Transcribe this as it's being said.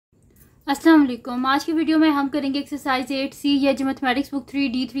अस्सलाम वालेकुम। आज की वीडियो में हम करेंगे एक्सरसाइज 8C। ये जो mathematics book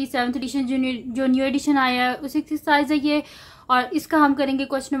 3D3 7th addition जो न्यू एडिशन आया है उस एक्सरसाइज है ये, और इसका हम करेंगे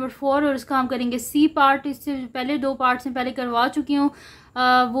क्वेश्चन नंबर 4 और इसका हम करेंगे सी पार्ट। इससे पहले 2 पार्ट्स में पहले करवा चुकी हूँ।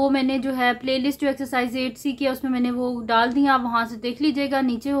 वो मैंने जो है प्लेलिस्ट जो एक्सरसाइज 8C की है उसमें मैंने वो डाल दिया, आप वहाँ से देख लीजिएगा।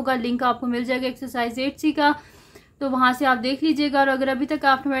 नीचे होगा लिंक, आपको मिल जाएगा एक्सरसाइज 8C का, तो वहाँ से आप देख लीजिएगा। और अगर अभी तक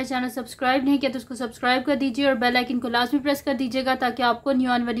आपने मेरा चैनल सब्सक्राइब नहीं किया तो उसको सब्सक्राइब कर दीजिए और बेल आइकन को लाजमी प्रेस कर दीजिएगा ताकि आपको न्यू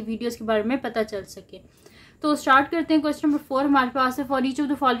आने वाली वीडियोस के बारे में पता चल सके। तो स्टार्ट करते हैं। क्वेश्चन नंबर 4 हमारे पास है, for each of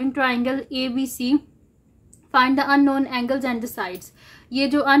the following triangle ABC find the unknown angles and the sides. ये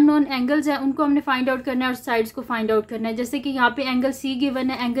जो अननोन एंगल्स हैं उनको हमने फाइंड आउट करना है और साइड्स को फाइंड आउट करना है। जैसे कि यहाँ पे एंगल C गिवन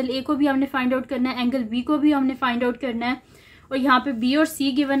है, एंगल A को भी हमने फाइंड आउट करना है, एंगल B को भी हमने फाइंड आउट करना है, और यहाँ पे B और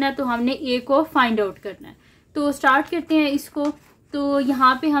C गिवन है तो हमने A को फाइंड आउट करना है। तो स्टार्ट करते हैं इसको। तो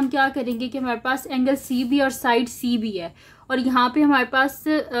यहाँ पे हम क्या करेंगे कि हमारे पास एंगल C भी और साइड C भी है, और यहाँ पे हमारे पास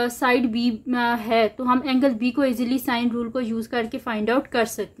साइड B है, तो हम एंगल B को इजीली साइन रूल को यूज़ करके फाइंड आउट कर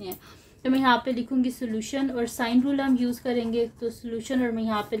सकते हैं। तो मैं यहाँ पे लिखूंगी सोल्यूशन और साइन रूल हम यूज़ करेंगे। तो सोल्यूशन, और मैं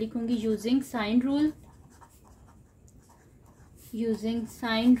यहाँ पे लिखूंगी using sine rule, using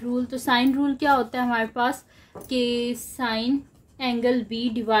sine rule. तो साइन रूल क्या होता है हमारे पास कि sign angle B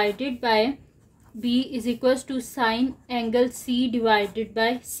divided by B is equals to sign angle C divided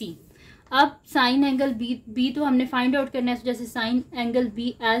by C। अब साइन एंगल B तो हमने फाइंड आउट करना है, तो जैसे sign angle B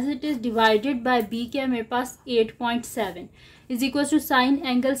as it is divided by B क्या है मेरे पास 8.7 is equals to sign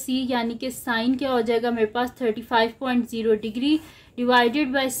angle C, यानी कि साइन क्या हो जाएगा मेरे पास 35.0 डिग्री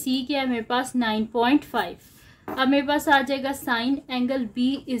डिवाइडेड बाय C क्या है मेरे पास 9.5। अब मेरे पास आ जाएगा sign angle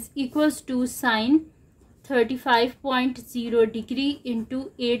B is equals to sign 35.0 degree into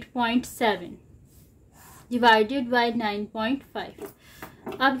 8.7 divided by 9.5।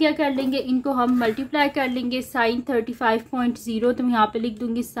 अब क्या कर लेंगे, इनको हम मल्टीप्लाई कर लेंगे। साइन 35.0 तो मैं यहाँ पे लिख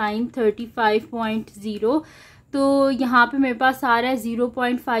दूंगी साइन 35.0, तो यहाँ पे मेरे पास आ रहा है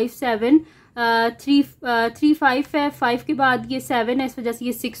 0.5735 है। 5 के बाद ये 7 है, इस वजह से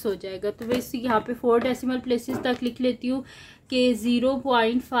ये 6 हो जाएगा। तो वैसे यहाँ पे 4 डेसिमल प्लेसेस तक लिख लेती हूँ कि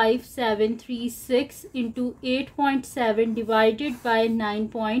 0.5736 इंटू 8.7 डिवाइडेड बाय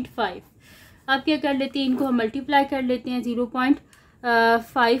 9.5। अब क्या कर लेते हैं, इनको हम मल्टीप्लाई कर लेते हैं।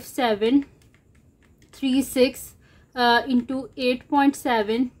 0.5736 इंटू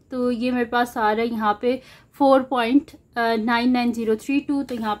 8.7, तो ये मेरे पास आ रहा है यहाँ पे 4.99032।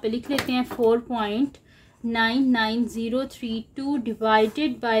 तो यहाँ पे लिख लेते हैं 4.99032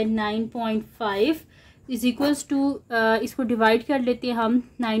 divided by 9.5 is equals to, इसको डिवाइड कर लेते हैं हम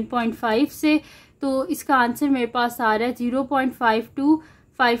 9.5 से, तो इसका आंसर मेरे पास आ रहा है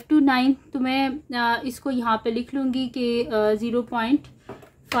 0.52529। तो मैं इसको यहाँ पे लिख लूँगी कि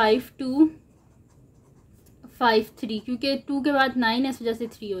 0.5253, क्योंकि 2 के बाद 9 है इस वजह से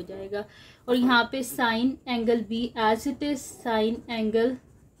 3 हो जाएगा। और यहाँ पे sign angle B as it is, sign angle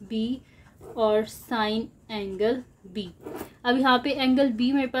B और साइन एंगल B। अब यहाँ पे एंगल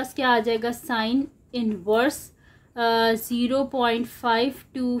B मेरे पास क्या आ जाएगा, साइन इनवर्स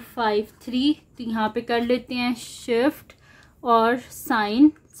 0.5253। तो यहाँ पे कर लेते हैं शिफ्ट और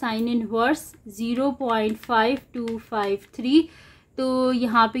साइन इनवर्स 0.5253, तो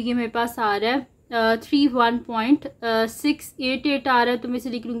यहाँ पे ये मेरे पास आ रहा है 31.688 आ रहा है, तो मैं इसे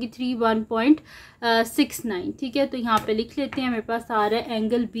लिख लूँगी 31.69। ठीक है, तो यहाँ पे लिख लेते हैं मेरे पास आ रहा है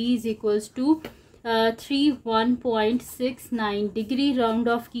angle B is equals to 31.69 degree, round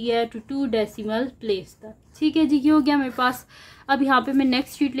of किया है टू 2 डेसिमल प्लेस तक। ठीक है जी, ये हो गया मेरे पास। अब यहाँ पे मैं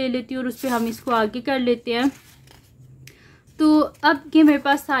नेक्स्ट शीट ले लेती हूँ और उस पर हम इसको आगे कर लेते हैं। तो अब ये मेरे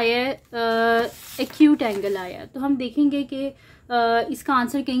पास आया है एक्यूट एंगल आया, तो हम देखेंगे कि इसका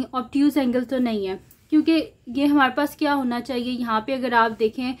आंसर कहीं ऑब्ट्यूज एंगल तो नहीं है, क्योंकि ये हमारे पास क्या होना चाहिए, यहाँ पे अगर आप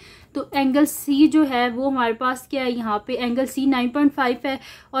देखें तो एंगल C जो है वो हमारे पास क्या है, यहाँ पे एंगल C 9.5 है,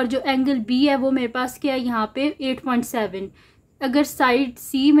 और जो एंगल B है वो मेरे पास क्या है यहाँ पे 8.7। अगर साइड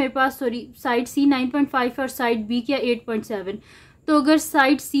C मेरे पास साइड C 9.5 है और साइड B क्या 8.7, तो अगर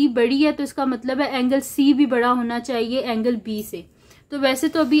साइड C बड़ी है तो इसका मतलब है एंगल C भी बड़ा होना चाहिए एंगल B से। तो वैसे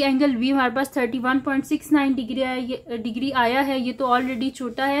तो अभी एंगल B हमारे पास 31.69 डिग्री आया है, ये तो ऑलरेडी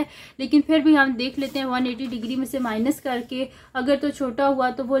छोटा है, लेकिन फिर भी हम देख लेते हैं 180 डिग्री में से माइनस करके, अगर तो छोटा हुआ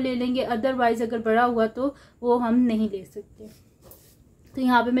तो वो ले लेंगे, अदरवाइज अगर बड़ा हुआ तो वो हम नहीं ले सकते। तो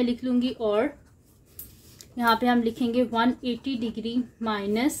यहाँ पे मैं लिख लूँगी, और यहाँ पे हम लिखेंगे 180 डिग्री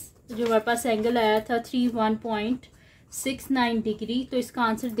माइनस जो हमारे पास एंगल आया था 31.69 डिग्री। तो इसका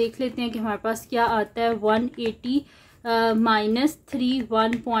आंसर देख लेते हैं कि हमारे पास क्या आता है, 180 माइनस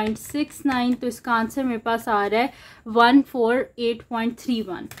 31.69, तो इसका आंसर मेरे पास आ रहा है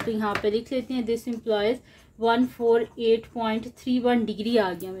 148.31। तो यहाँ पे लिख लेते हैं दिस इम्प्लॉयज 148.31 डिग्री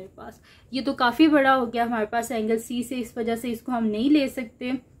आ गया मेरे पास। ये तो काफ़ी बड़ा हो गया हमारे पास एंगल सी से, इस वजह से इसको हम नहीं ले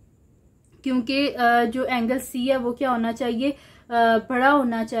सकते, क्योंकि जो एंगल सी है वो क्या होना चाहिए, बड़ा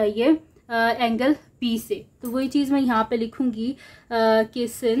होना चाहिए एंगल बी से। तो वही चीज़ मैं यहाँ पे लिखूंगी कि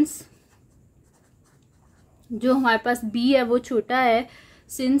सिंस जो हमारे पास बी है वो छोटा है,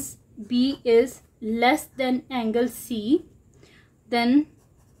 since B is less than angle C, then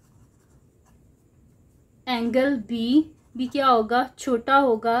angle B भी क्या होगा, छोटा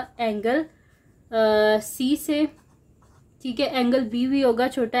होगा एंगल सी से। ठीक है, एंगल बी भी होगा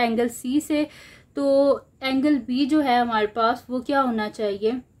छोटा एंगल सी से। तो एंगल बी जो है हमारे पास वो क्या होना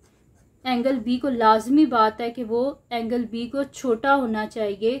चाहिए, एंगल बी को लाजमी बात है कि वो एंगल बी को छोटा होना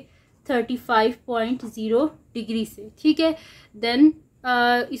चाहिए 35.0 डिग्री से। ठीक है, देन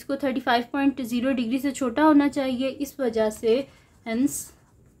इसको 35.0 डिग्री से छोटा होना चाहिए, इस वजह से hence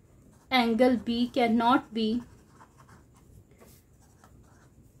angle B can not be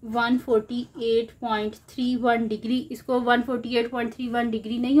 148.31 degree. इसको 148.31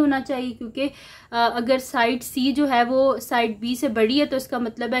 डिग्री नहीं होना चाहिए, क्योंकि अगर साइड सी जो है वो साइड बी से बड़ी है तो इसका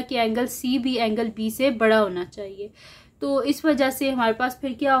मतलब है कि एंगल सी भी एंगल बी से बड़ा होना चाहिए। तो इस वजह से हमारे पास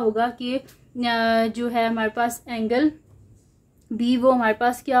फिर क्या होगा कि जो है हमारे पास एंगल बी वो हमारे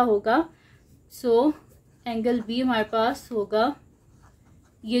पास क्या होगा, सो एंगल बी हमारे पास होगा,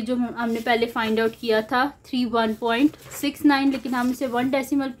 ये जो हमने पहले फाइंड आउट किया था 31.69, लेकिन हम इसे 1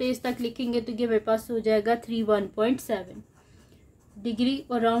 डेसिमल प्लेस तक लिखेंगे तो ये मेरे पास हो जाएगा 31.7 डिग्री,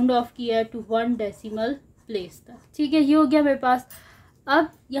 और राउंड ऑफ किया है टू 1 डेसिमल प्लेस तक। ठीक है, ये हो गया मेरे पास।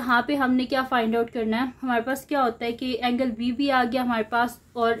 अब यहाँ पे हमने क्या फाइंड आउट करना है, हमारे पास क्या होता है कि एंगल बी भी आ गया हमारे पास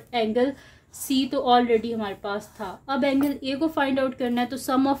और एंगल सी तो ऑलरेडी हमारे पास था। अब एंगल ए को फाइंड आउट करना है, तो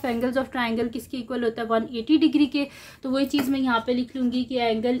सम ऑफ एंगल्स ऑफ ट्राइंगल किसके इक्वल होता है, 180 डिग्री के। तो वही चीज़ मैं यहाँ पे लिख लूँगी कि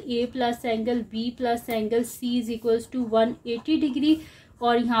angle A plus angle B plus angle C is equals to 180 degree,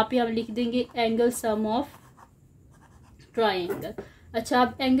 और यहाँ पे हम लिख देंगे एंगल सम ऑफ ट्राइंगल। अच्छा,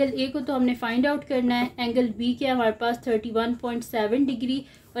 अब एंगल ए को तो हमने फाइंड आउट करना है, एंगल बी के हमारे पास 31.7 डिग्री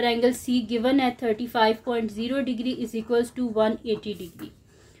और एंगल सी गिवन है 35.0 degree is equals to 180 degree.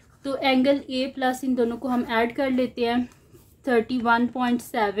 तो एंगल ए प्लस इन दोनों को हम ऐड कर लेते हैं,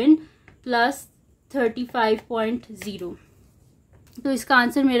 31.7 प्लस 35.0, तो इसका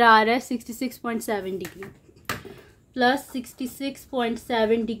आंसर मेरा आ रहा है 66.7 degree plus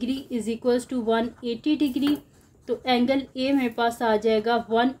 66.7 degree is equals to 180 degree. तो एंगल ए मेरे पास आ जाएगा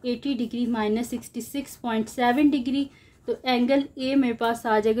 180 डिग्री माइनस 66.7 डिग्री। तो एंगल ए मेरे पास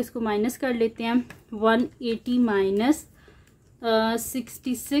आ जाएगा, इसको माइनस कर लेते हैं, 180 माइनस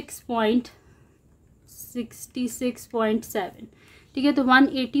 66.7। ठीक है, तो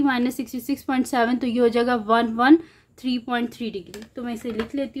 180 माइनस 66.7, तो ये हो जाएगा 113.3 डिग्री। तो मैं इसे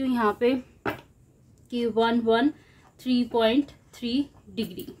लिख लेती हूँ यहाँ पे कि 113.3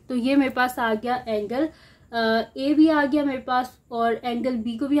 डिग्री। तो ये मेरे पास आ गया एंगल ए भी आ गया मेरे पास, और एंगल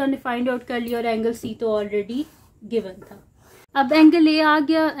बी को भी हमने फाइंड आउट कर लिया, और एंगल सी तो ऑलरेडी गिवन था। अब एंगल ए आ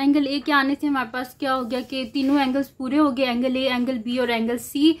गया, एंगल ए के आने से हमारे पास क्या हो गया कि तीनों एंगल्स पूरे हो गए, एंगल ए, एंगल बी और एंगल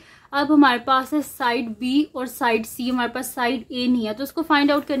सी। अब हमारे पास है साइड बी और साइड सी, हमारे पास साइड ए नहीं है, तो उसको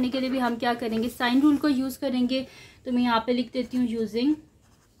फाइंड आउट करने के लिए भी हम क्या करेंगे, साइन रूल को यूज़ करेंगे। तो मैं यहाँ पे लिख देती हूँ यूजिंग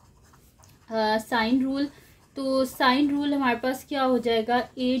साइन रूल। तो साइन रूल हमारे पास क्या हो जाएगा,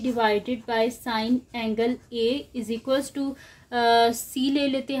 ए divided by sine angle A is equals to सी ले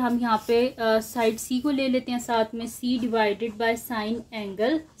लेते हैं हम यहाँ पे, साइड सी को ले लेते हैं साथ में, C divided by sine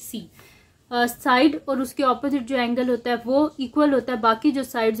angle C. Side और उसके ऑपोजिट जो एंगल होता है वो इक्वल होता है बाकी जो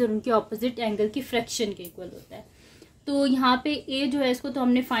साइड्स और उनके ऑपोजिट एंगल की फ्रैक्शन के इक्वल होता है। तो यहाँ पे ए जो है इसको तो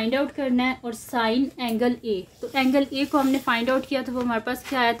हमने फाइंड आउट करना है, और साइन एंगल ए, तो एंगल ए को हमने फाइंड आउट किया था, वो हमारे पास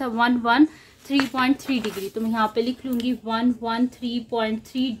क्या आया था 113.3 डिग्री। तो मैं यहाँ पे लिख लूँगी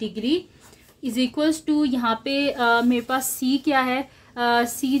 113.3 डिग्री इज इक्वल्स टू, यहाँ पे मेरे पास सी क्या है,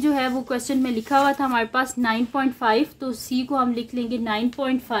 सी जो है वो क्वेश्चन में लिखा हुआ था हमारे पास 9.5, तो सी को हम लिख लेंगे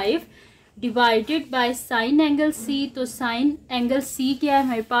 9.5 divided by sine angle C. तो साइन एंगल सी क्या है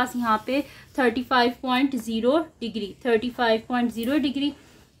हमारे पास यहाँ पे 35.0 degree, 35.0 degree.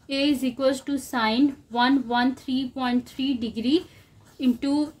 A is equals to sign 113.3 degree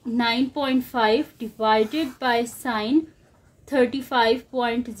into 9.5 divided by sine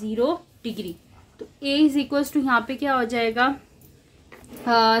 35.0 degree. तो ए इज इक्वल्स टू यहाँ पे क्या हो जाएगा,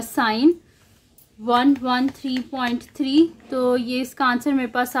 साइन 113.3, तो ये इसका आंसर मेरे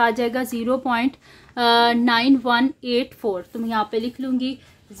पास आ जाएगा 0.9184। तो मैं यहाँ पे लिख लूँगी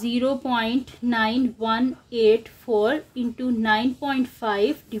 0.9184 इंटू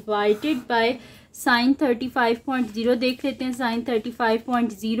 9.5 डिवाइडेड बाय साइन 35.0। देख लेते हैं साइन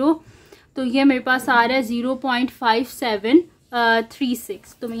 35.0 तो ये मेरे पास आ रहा है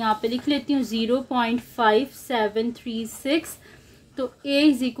 0.5736। तो मैं यहाँ पे लिख लेती हूँ 0.5736। तो a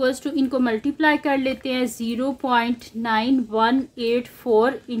इज इक्वल्स टू, इनको मल्टीप्लाई कर लेते हैं,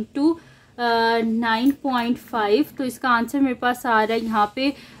 0.9184 इंटू 9.5। तो इसका आंसर मेरे पास आ रहा है यहाँ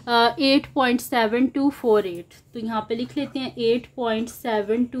पे 8.7248। तो यहाँ पे लिख लेते हैं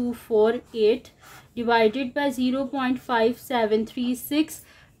 8.7248 डिवाइडेड बाय 0.5736।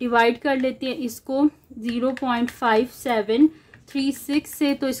 डिवाइड कर लेते हैं इसको 0.5736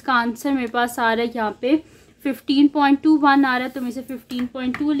 से। तो इसका आंसर मेरे पास आ रहा है यहाँ पे 15.21 आ रहा है। तो मैं इसे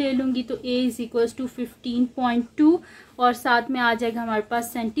 15.2 ले लूँगी। तो a इज इक्वल्स टू 15.2 और साथ में आ जाएगा हमारे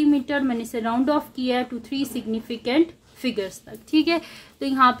पास सेंटीमीटर। मैंने इसे राउंड ऑफ किया है टू 3 सिग्निफिकेंट फिगर्स तक। ठीक है, तो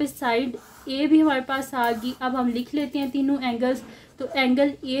यहाँ पे साइड a भी हमारे पास आ गई। अब हम लिख लेते हैं तीनों एंगल्स। तो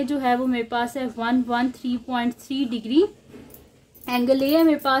एंगल a जो है वो मेरे पास है 113.3 डिग्री, एंगल a है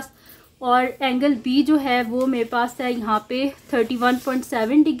मेरे पास। और एंगल b जो है वो मेरे पास है यहाँ पे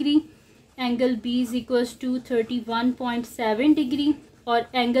 31.7 degree. Angle b is equals to 31.7 degree. और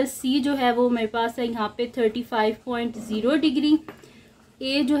एंगल c जो है वो मेरे पास है यहाँ पे 35.0 डिग्री।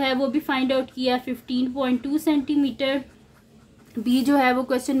 a जो है वो भी फाइंड आउट किया 15.2 सेंटीमीटर। b जो है वो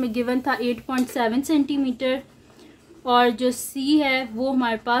क्वेश्चन में गिवन था 8.7 सेंटीमीटर। और जो c है वो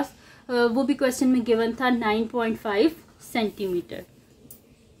हमारे पास वो भी क्वेश्चन में गिवन था 9.5 सेंटीमीटर।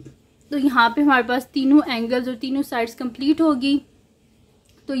 तो यहाँ पे हमारे पास तीनों एंगल्स और तीनों साइड्स कंप्लीट होगी।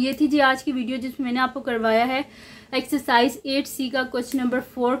 तो ये थी जी आज की वीडियो जिसमें मैंने आपको करवाया है एक्सरसाइज 8C का क्वेश्चन नंबर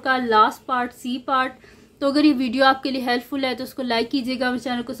 4 का लास्ट पार्ट, सी पार्ट। तो अगर ये वीडियो आपके लिए हेल्पफुल है तो उसको लाइक कीजिएगा, मेरे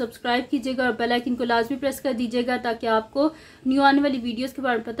चैनल को सब्सक्राइब कीजिएगा और बेल आइकन को लाजमी प्रेस कर दीजिएगा ताकि आपको न्यू आने वाली वीडियोस के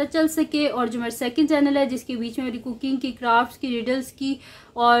बारे में पता चल सके। और जो मेरा सेकंड चैनल है जिसके बीच में मेरी कुकिंग की, क्राफ्ट्स की, रिडल्स की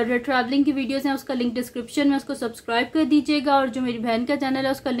और ट्रैवलिंग की वीडियोस हैं, उसका लिंक डिस्क्रिप्शन में, उसको सब्सक्राइब कर दीजिएगा। और जो मेरी बहन का चैनल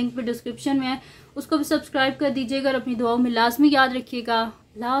है उसका लिंक भी डिस्क्रिप्शन में है, उसको भी सब्सक्राइब कर दीजिएगा। और अपनी दुआओं में लाजमी याद रखिएगा।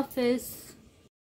 अल्लाह हाफिज़।